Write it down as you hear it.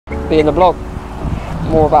be in the blog.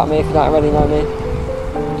 More about me if you don't already know me.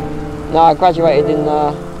 No, I graduated in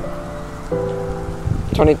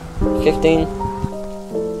 2015.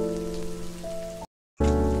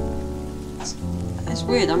 It's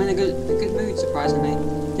weird. I'm in a good mood, surprisingly.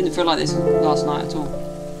 Didn't feel like this last night at all.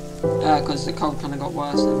 Because the cold kind of got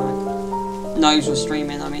worse and like nose was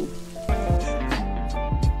streaming. I mean.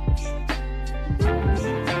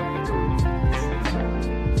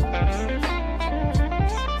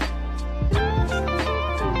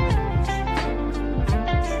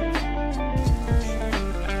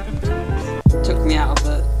 Took me out of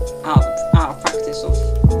practice of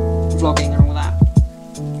vlogging and all that,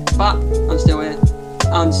 but I'm still here.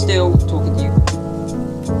 I'm still talking to you.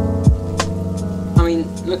 I mean,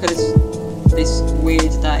 look at this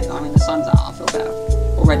weird day. I mean, the sun's out. I feel better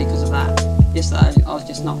already because of that. Yesterday I was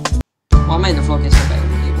just not. Well, I made the vlog yesterday,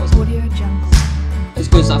 but it wasn't as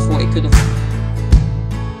good as I thought it could have.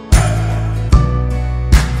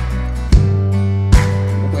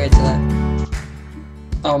 Weird today.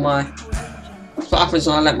 Oh my. That's what happens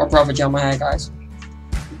when I let my brother gel my hair, guys.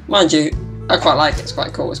 Mind you, I quite like it. It's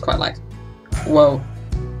quite cool. It's quite like, whoa,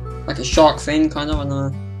 like a shark fin, kind of. And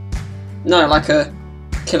no, like a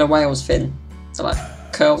killer whale's fin. So like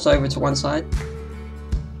curls over to one side. Do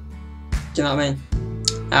you know what I mean?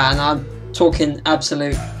 And I'm talking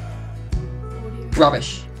absolute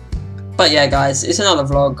rubbish. But yeah, guys, it's another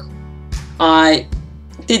vlog. I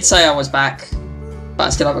did say I was back, but I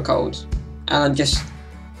still have a cold, and I'm just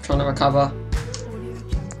trying to recover.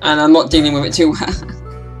 And I'm not dealing with it too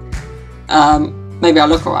well. Maybe I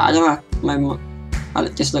look alright, I don't know. Maybe I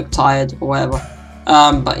just look tired or whatever.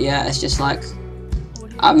 But yeah, it's just like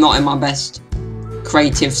I'm not in my best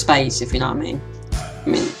creative space, if you know what I mean. I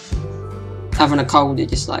mean, having a cold, it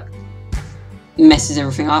just like messes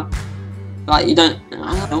everything up. Like you don't,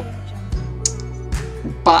 I don't know.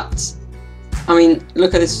 But I mean,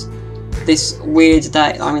 look at this weird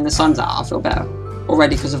day. I mean, the sun's out. I feel better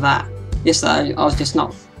already because of that. Yesterday I was just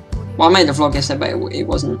not. Well, I made a vlog yesterday, but it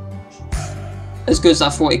wasn't as good as I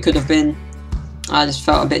thought it could have been. I just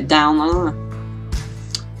felt a bit down, I don't know.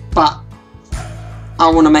 But I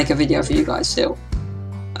want to make a video for you guys still.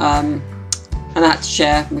 And I had to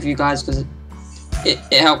share with you guys because it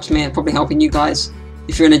helps me, and probably helping you guys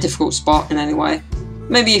if you're in a difficult spot in any way.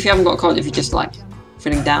 Maybe if you haven't got a cold, if you're just like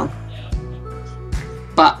feeling down.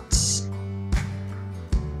 But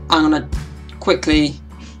I'm gonna quickly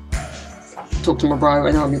talk to my bro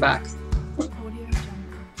and I'll be back.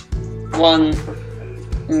 1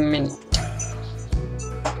 minute.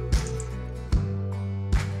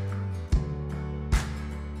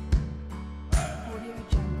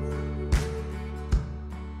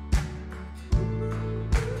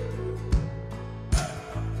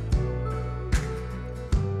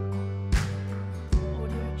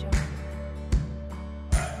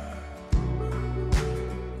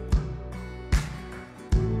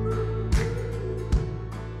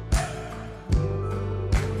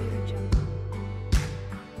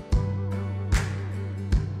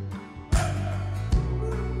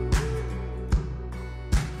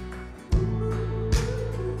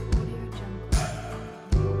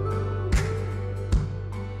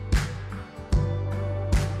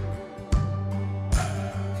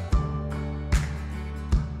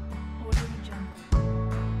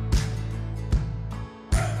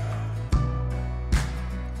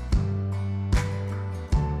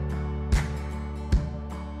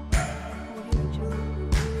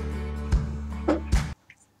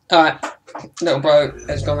 Alright, little bro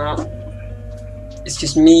has gone out. It's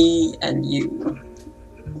just me and you.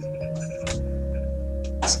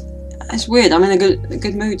 It's weird. I'm in a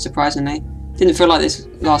good mood, surprisingly. Didn't feel like this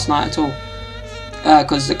last night at all.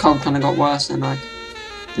 Because the cold kind of got worse and like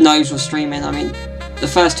nose was streaming. I mean, the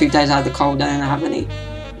first 2 days I had the cold, I didn't have any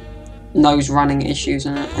nose running issues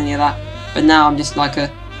and any of that. But now I'm just like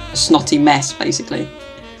a snotty mess, basically.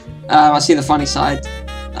 I see the funny side.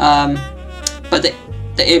 But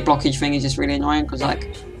the ear blockage thing is just really annoying because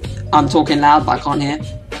like I'm talking loud but I can't hear,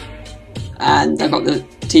 and I got the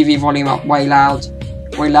TV volume up way louder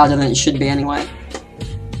than it should be anyway,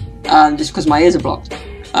 just because my ears are blocked.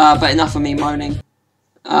 But enough of me moaning.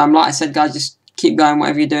 Like I said, guys, just keep going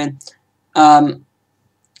whatever you're doing. I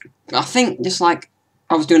think just like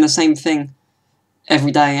I was doing the same thing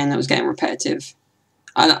every day and it was getting repetitive.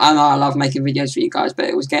 I know I love making videos for you guys, but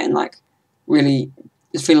it was getting like really,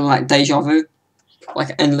 it's feeling like deja vu.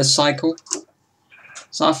 Like an endless cycle.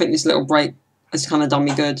 So I think this little break has kind of done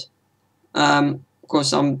me good. Of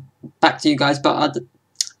course, I'm back to you guys, but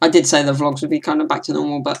I did say the vlogs would be kind of back to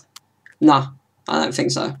normal, but nah, I don't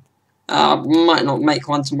think so. I might not make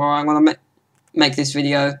one tomorrow. I'm going to make this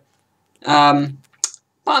video But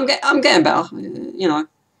I'm getting better. You know,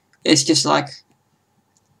 it's just like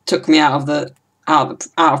took me out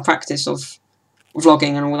of practice of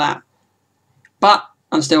vlogging and all that. But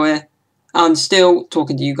I'm still here. I'm still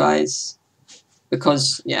talking to you guys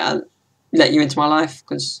because yeah, I let you into my life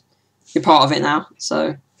because you're part of it now.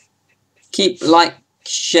 So keep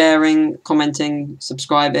sharing, commenting,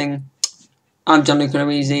 subscribing. I'm Gianluca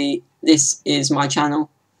Luisi. This is my channel,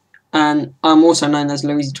 and I'm also known as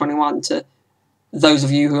Luisi21 to those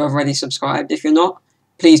of you who have already subscribed. If you're not,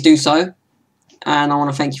 please do so. And I want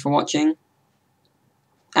to thank you for watching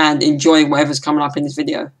and enjoy whatever's coming up in this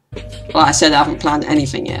video. Like I said, I haven't planned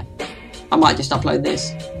anything yet. I might just upload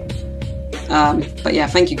this. But yeah,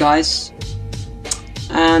 thank you guys.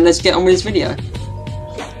 And let's get on with this video.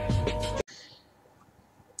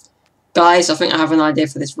 Guys, I think I have an idea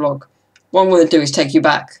for this vlog. What I'm going to do is take you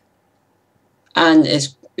back. And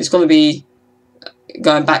it's going to be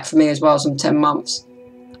going back for me as well, some 10 months.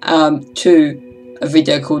 To a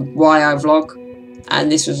video called Why I Vlog. And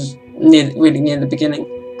this was really near the beginning.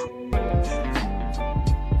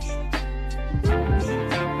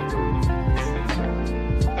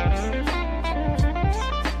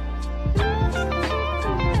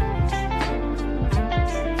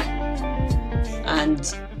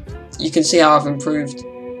 And you can see how I've improved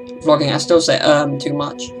vlogging. I still say too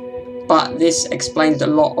much, but this explains a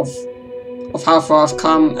lot of how far I've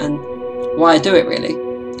come and why I do it. Really,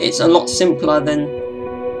 it's a lot simpler than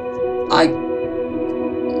I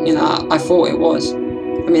thought it was.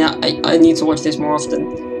 I mean, I need to watch this more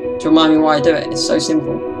often to remind me why I do it. It's so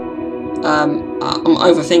simple. I'm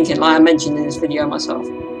overthinking, like I mentioned in this video myself.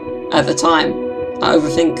 At the time, I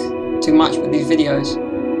overthink too much with these videos.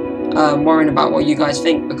 Worrying about what you guys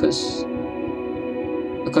think because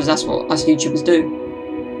that's what us YouTubers do.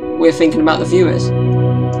 We're thinking about the viewers.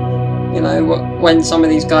 You know, when some of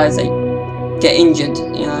these guys, they get injured,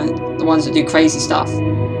 you know, the ones that do crazy stuff,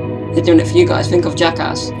 they're doing it for you guys. Think of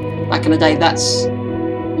Jackass. Back in the day, that's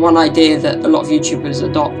one idea that a lot of YouTubers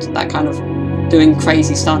adopt, that kind of doing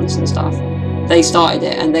crazy stunts and stuff. They started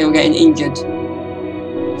it and they were getting injured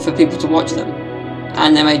for people to watch them.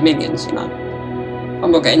 And they made millions, you know.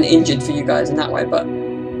 I'm not getting injured for you guys in that way, but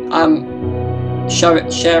I'm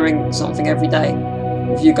sharing something every day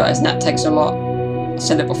with you guys, and that takes a lot. I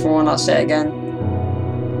said it before and I'll say it again.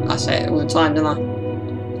 I say it all the time, don't I?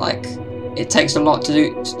 Like, it takes a lot to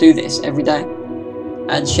do this every day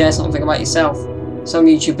and share something about yourself. Some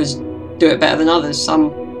YouTubers do it better than others.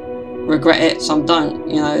 Some regret it, some don't.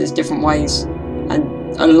 You know, there's different ways and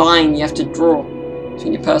a line you have to draw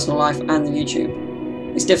between your personal life and the YouTube.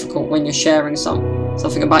 It's difficult when you're sharing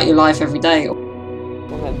something about your life every day.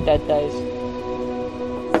 One of them dead days.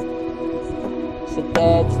 It's a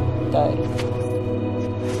dead day.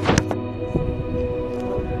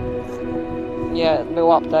 Yeah,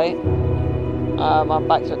 little update. I'm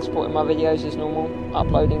back to exporting my videos as normal,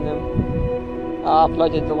 uploading them. I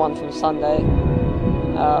uploaded the one from Sunday.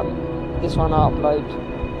 This one I upload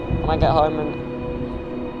when I get home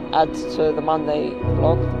and add to the Monday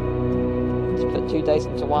vlog. To put 2 days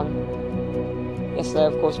into one. Yesterday,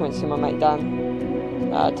 of course, went to see my mate Dan.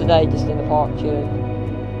 Today, just in the park chilling.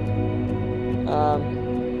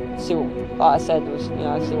 See what, like I said, was, you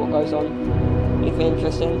know, see what goes on. Anything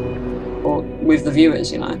interesting, or with the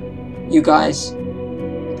viewers, you know, you guys.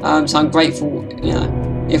 So I'm grateful, you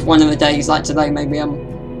know. If one of the days like today, maybe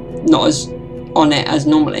I'm not as on it as I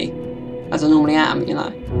normally am, you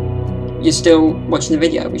know. You're still watching the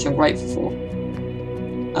video, which I'm grateful for.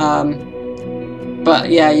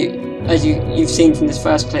 But yeah, as you've seen from this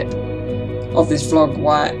first clip of this vlog,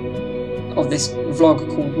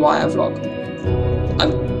 called Why I Vlog.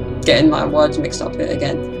 I'm getting my words mixed up here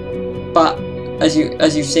again. But as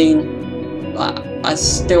you've seen, I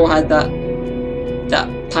still had that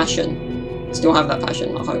passion. Still have that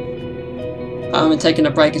passion, I hope. And taking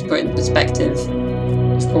a break is put in perspective.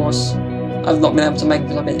 Of course, I've not been able to make it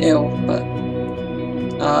because I've been ill, but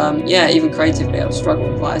yeah, even creatively I've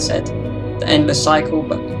struggled, like I said. The endless cycle,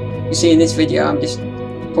 but you see in this video I'm just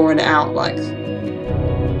pouring it out. Like,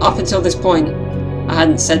 up until this point I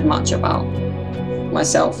hadn't said much about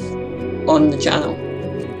myself on the channel,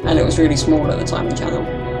 and it was really small at the time, the channel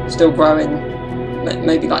still growing,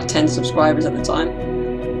 maybe like 10 subscribers at the time.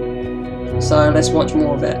 So let's watch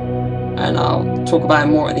more of it and I'll talk about it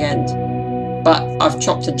more at the end. But I've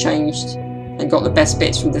chopped and changed and got the best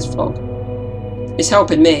bits from this vlog. It's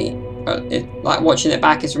helping me. Like watching it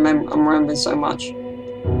back, I'm remembering so much,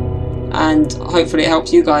 and hopefully it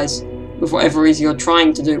helps you guys with whatever it is you're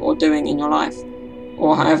trying to do or doing in your life,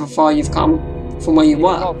 or however far you've come from where you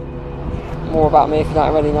were. More about me if you don't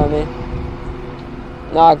already know me.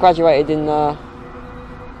 No, I graduated in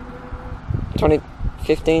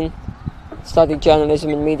 2015, studied journalism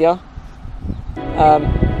and media.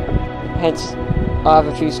 Hence, I have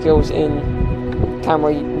a few skills in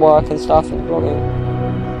camera work and stuff and blogging.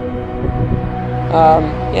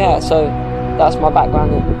 Yeah, so that's my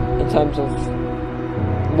background in terms of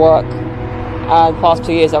work. And the past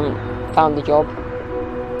 2 years I haven't found a job.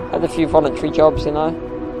 Had a few voluntary jobs, you know,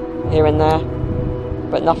 here and there,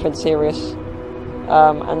 but nothing serious.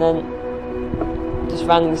 And then just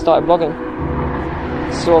randomly started blogging.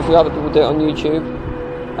 Saw a few other people do it on YouTube,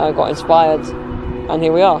 got inspired, and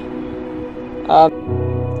here we are.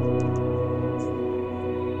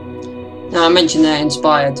 Now I mentioned they're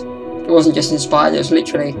inspired. It wasn't just inspired, it was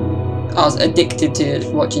literally, I was addicted to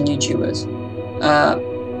watching YouTubers.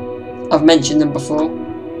 I've mentioned them before,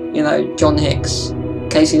 you know, John Hicks,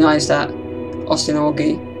 Casey Neistat, Austin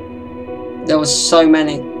Augie. There was so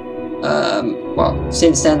many. Well,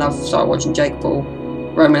 since then I've started watching Jake Paul,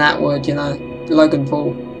 Roman Atwood, you know, Logan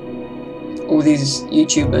Paul, all these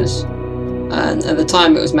YouTubers. And at the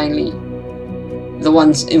time it was mainly the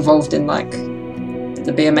ones involved in like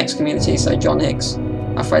the BMX community, so John Hicks,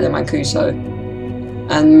 Alfredo Mancuso,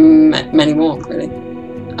 and many more really.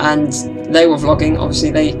 And they were vlogging,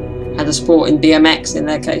 obviously they had a sport in BMX in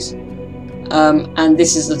their case. And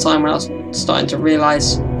this is the time when I was starting to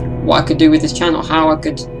realise what I could do with this channel, how I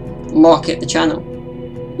could market the channel.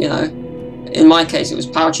 You know, in my case it was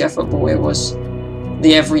Power Chair Football, it was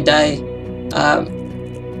the everyday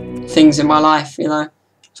things in my life, you know. I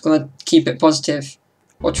was going to keep it positive,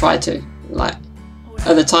 or try to. Like,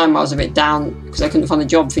 at the time I was a bit down because I couldn't find a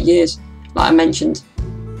job for years, like I mentioned,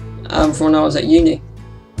 from when I was at uni.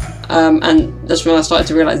 And that's when I started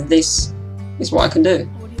to realise this is what I can do.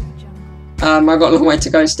 I've got a long way to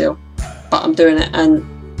go still, but I'm doing it. And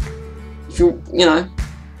if you know,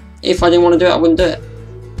 if I didn't want to do it, I wouldn't do it.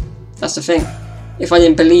 That's the thing. If I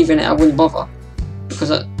didn't believe in it, I wouldn't bother,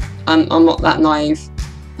 because I'm not that naive.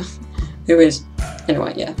 Who is?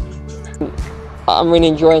 Anyway, yeah. I'm really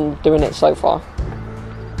enjoying doing it so far.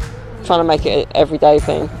 Trying to make it an everyday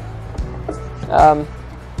thing. I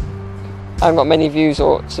haven't got many views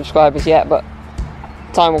or subscribers yet, but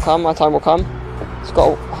time will come, my time will come. It's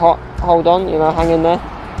got to hold on, you know, hang in there.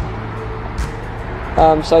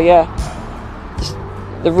 So yeah, just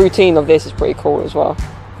the routine of this is pretty cool as well.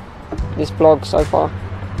 This blog so far,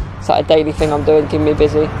 it's like a daily thing I'm doing, keeping me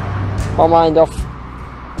busy. My mind off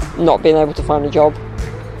not being able to find a job.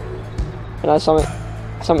 You know,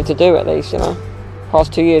 something to do at least, you know.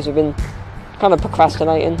 Past 2 years we've been kind of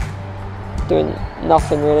procrastinating, doing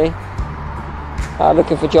nothing really.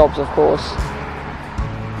 Looking for jobs, of course,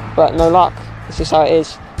 but no luck. It's just how it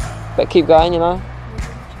is. But keep going, you know.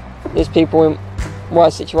 There's people in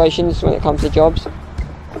worse situations when it comes to jobs,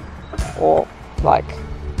 or like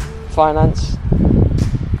finance.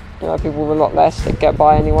 You know, people with a lot less that get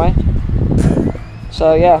by anyway.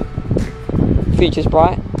 So yeah, future's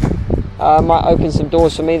bright. Might open some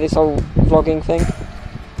doors for me, this whole vlogging thing.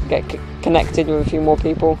 Get connected with a few more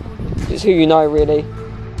people. Just who you know, really.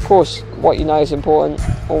 Of course, what you know is important,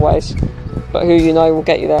 always. But who you know will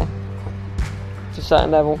get you there to a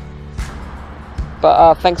certain level.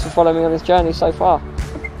 But thanks for following me on this journey so far.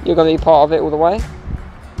 You're going to be part of it all the way.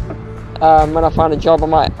 When I find a job, I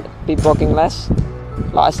might be blogging less.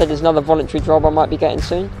 Like I said, there's another voluntary job I might be getting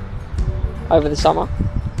soon, over the summer,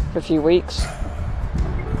 for a few weeks.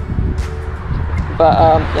 But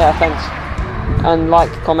yeah, thanks. And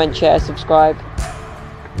like, comment, share, subscribe,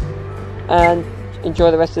 and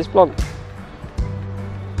enjoy the rest of this vlog.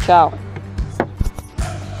 Ciao.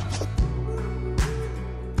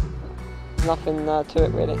 Nothing to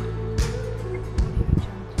it really.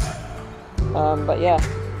 But yeah,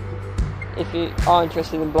 if you are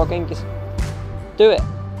interested in blogging, just do it.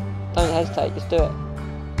 Don't hesitate, just do it.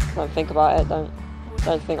 Don't think about it.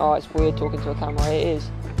 Don't think, oh, it's weird talking to a camera. It is,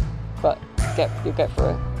 but you'll get through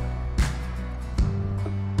it.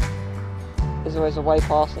 There's always a way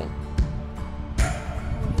past it.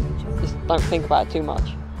 Just don't think about it too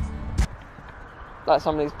much. Like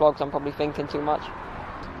some of these blogs, I'm probably thinking too much.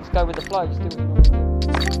 Just go with the flow. Just do what you want.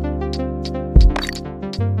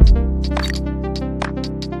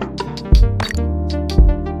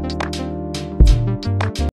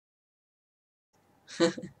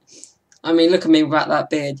 I mean, look at me without that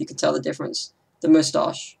beard, you can tell the difference. The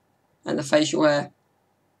moustache and the facial hair.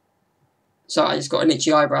 Sorry, I just got an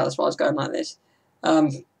itchy eyebrow, that's why I was going like this.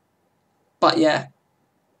 But yeah,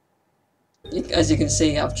 as you can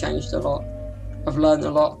see, I've changed a lot. I've learned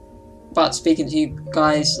a lot. But speaking to you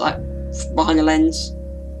guys, like, behind the lens,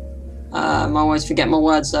 I always forget my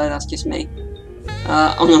words though, that's just me.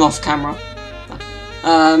 On and off camera.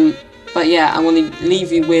 But yeah, I want to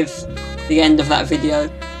leave you with the end of that video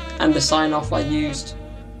and the sign off I used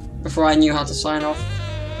before I knew how to sign off.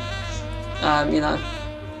 You know,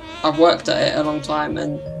 I've worked at it a long time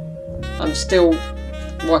and I'm still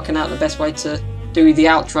working out the best way to do the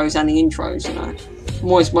outros and the intros, you know. I'm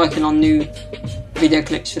always working on new video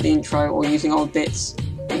clips for the intro or using old bits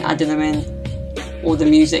and adding them in, or the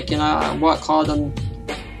music, you know. I work hard on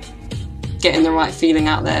getting the right feeling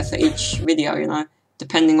out there for each video, you know,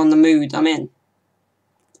 depending on the mood I'm in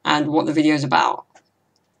and what the video's about.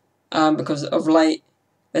 Because of late,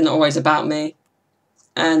 they're not always about me.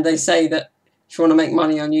 And they say that if you want to make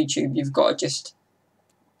money on YouTube, you've got to just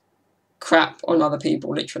crap on other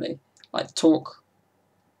people, literally. Like, talk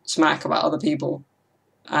smack about other people,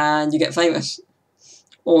 and you get famous.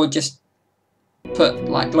 Or just put,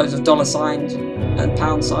 like, loads of dollar signs and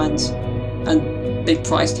pound signs and big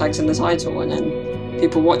price tags in the title, and then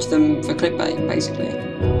people watch them for clickbait, basically.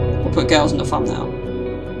 Or put girls in the thumbnail.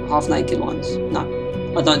 Half-naked ones. No,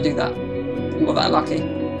 I don't do that. I'm not that lucky.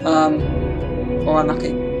 Or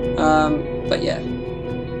unlucky. But yeah.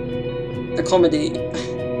 The comedy,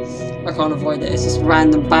 I can't avoid it. It's just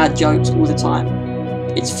random bad jokes all the time.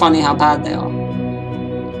 It's funny how bad they are.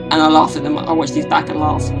 And I laugh at them. I watch these back and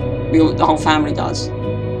laugh. The whole family does.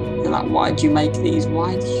 They're like, why did you make these?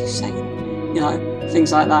 Why did you say them? You know,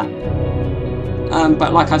 things like that.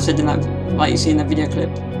 But like I said in that, like you see in the video clip,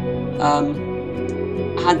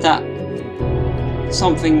 I had that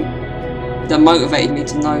something that motivated me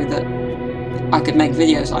to know that I could make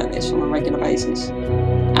videos like this on a regular basis.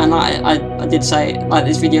 And I did say, like,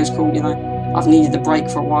 this video's called, you know, I've needed a break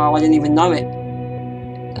for a while. I didn't even know it.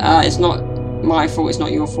 It's not my fault, it's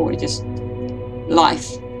not your fault, it's just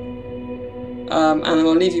life. And I'm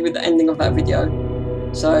going to leave you with the ending of that video.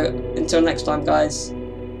 So, until next time, guys,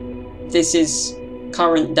 this is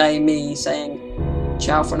current day me saying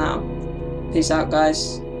ciao for now. Peace out,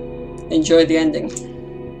 guys. Enjoy the ending.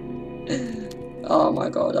 Oh my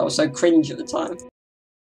god, I was so cringe at the time.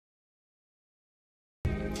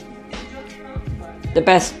 The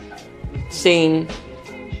best scene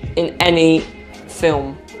in any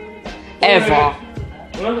film ever.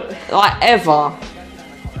 Like, ever.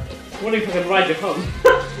 What if I can ride your home?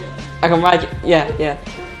 I can ride you. Yeah.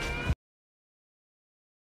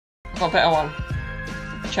 I've got a better one.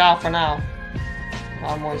 Ciao for now.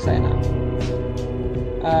 I'm always saying that.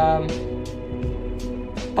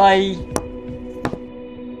 Bye.